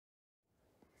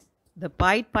The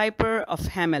Pied Piper of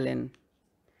Hamelin.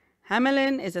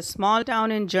 Hamelin is a small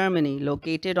town in Germany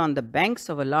located on the banks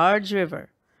of a large river.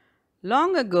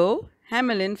 Long ago,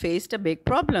 Hamelin faced a big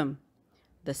problem.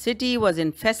 The city was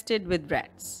infested with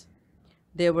rats.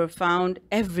 They were found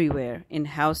everywhere in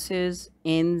houses,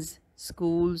 inns,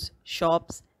 schools,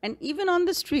 shops, and even on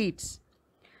the streets.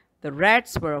 The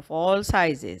rats were of all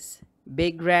sizes: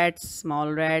 big rats,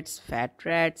 small rats, fat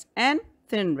rats, and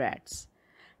thin rats.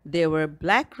 There were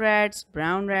black rats,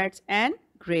 brown rats, and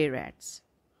gray rats.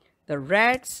 The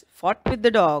rats fought with the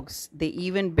dogs. They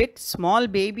even bit small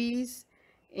babies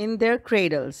in their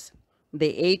cradles. They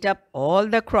ate up all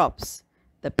the crops.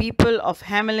 The people of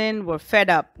Hamelin were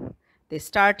fed up. They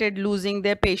started losing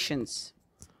their patience.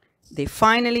 They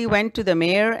finally went to the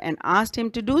mayor and asked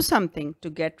him to do something to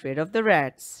get rid of the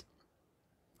rats.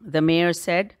 The mayor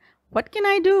said, "What can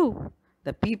I do?"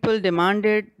 The people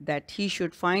demanded that he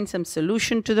should find some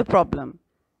solution to the problem.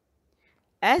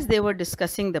 As they were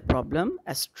discussing the problem,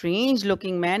 a strange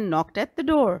looking man knocked at the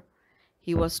door.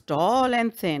 He was tall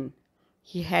and thin.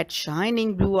 He had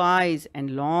shining blue eyes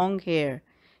and long hair.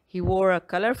 He wore a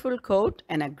colorful coat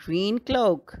and a green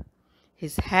cloak.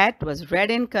 His hat was red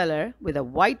in color with a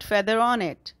white feather on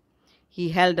it. He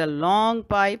held a long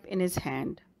pipe in his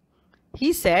hand.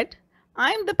 He said,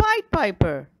 "I'm the Pied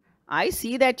Piper. I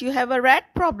see that you have a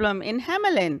rat problem in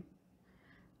Hamelin.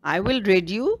 I will rid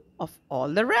you of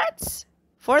all the rats.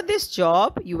 For this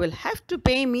job, you will have to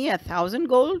pay me 1,000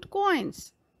 gold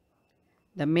coins."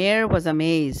 The mayor was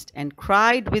amazed and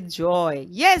cried with joy,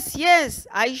 "Yes, yes,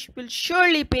 will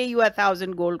surely pay you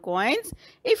 1,000 gold coins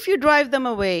if you drive them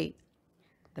away."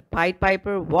 The Pied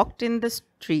Piper walked in the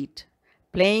street,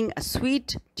 playing a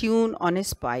sweet tune on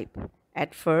his pipe.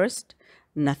 At first,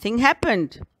 nothing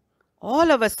happened.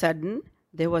 All of a sudden,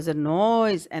 there was a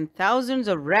noise and thousands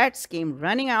of rats came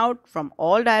running out from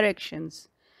all directions.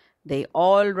 They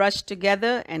all rushed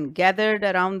together and gathered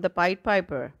around the Pied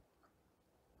Piper.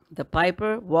 The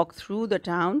piper walked through the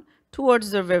town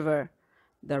towards the river.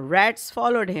 The rats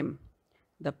followed him.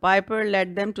 The piper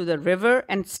led them to the river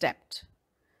and stepped.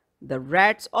 The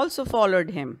rats also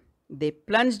followed him. They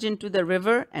plunged into the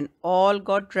river and all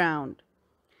got drowned.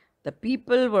 The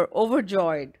people were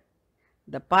overjoyed.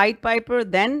 The Pied Piper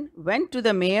then went to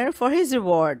the mayor for his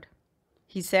reward.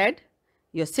 He said,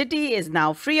 "Your city is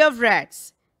now free of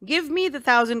rats. Give me the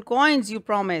 1,000 coins you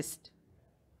promised."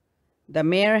 The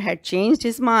mayor had changed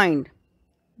his mind.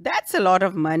 "That's a lot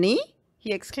of money,"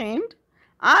 he exclaimed.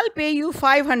 "I'll pay you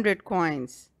 500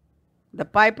 coins. The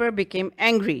piper became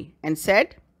angry and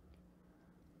said,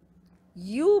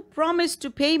 "You promised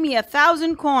to pay me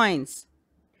 1,000 coins.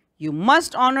 You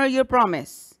must honor your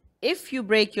promise. If you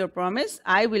break your promise,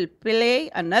 I will play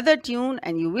another tune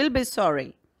and you will be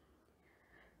sorry."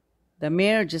 The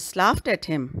mayor just laughed at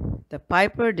him. The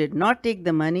piper did not take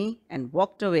the money and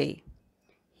walked away.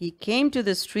 He came to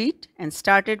the street and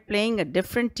started playing a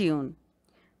different tune,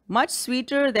 much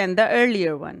sweeter than the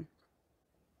earlier one.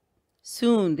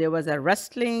 Soon there was a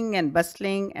rustling and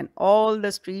bustling, and all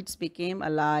the streets became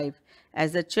alive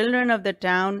as the children of the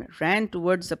town ran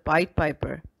towards the Pied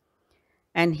Piper.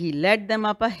 And he led them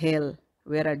up a hill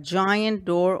where a giant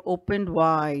door opened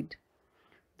wide.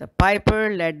 The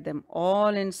piper led them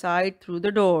all inside through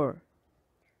the door.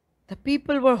 The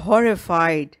people were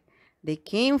horrified. They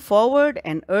came forward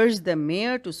and urged the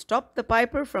mayor to stop the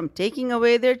piper from taking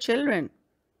away their children.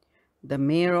 The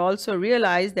mayor also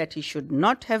realized that he should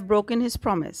not have broken his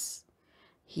promise.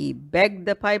 He begged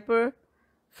the piper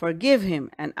forgive him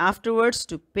and afterwards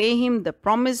to pay him the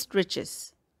promised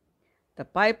riches. The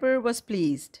piper was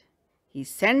pleased. He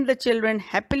sent the children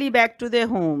happily back to their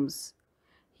homes.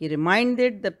 He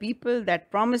reminded the people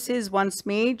that promises once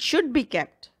made should be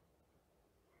kept.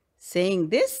 Saying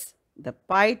this, the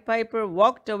Pied Piper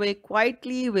walked away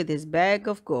quietly with his bag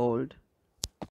of gold.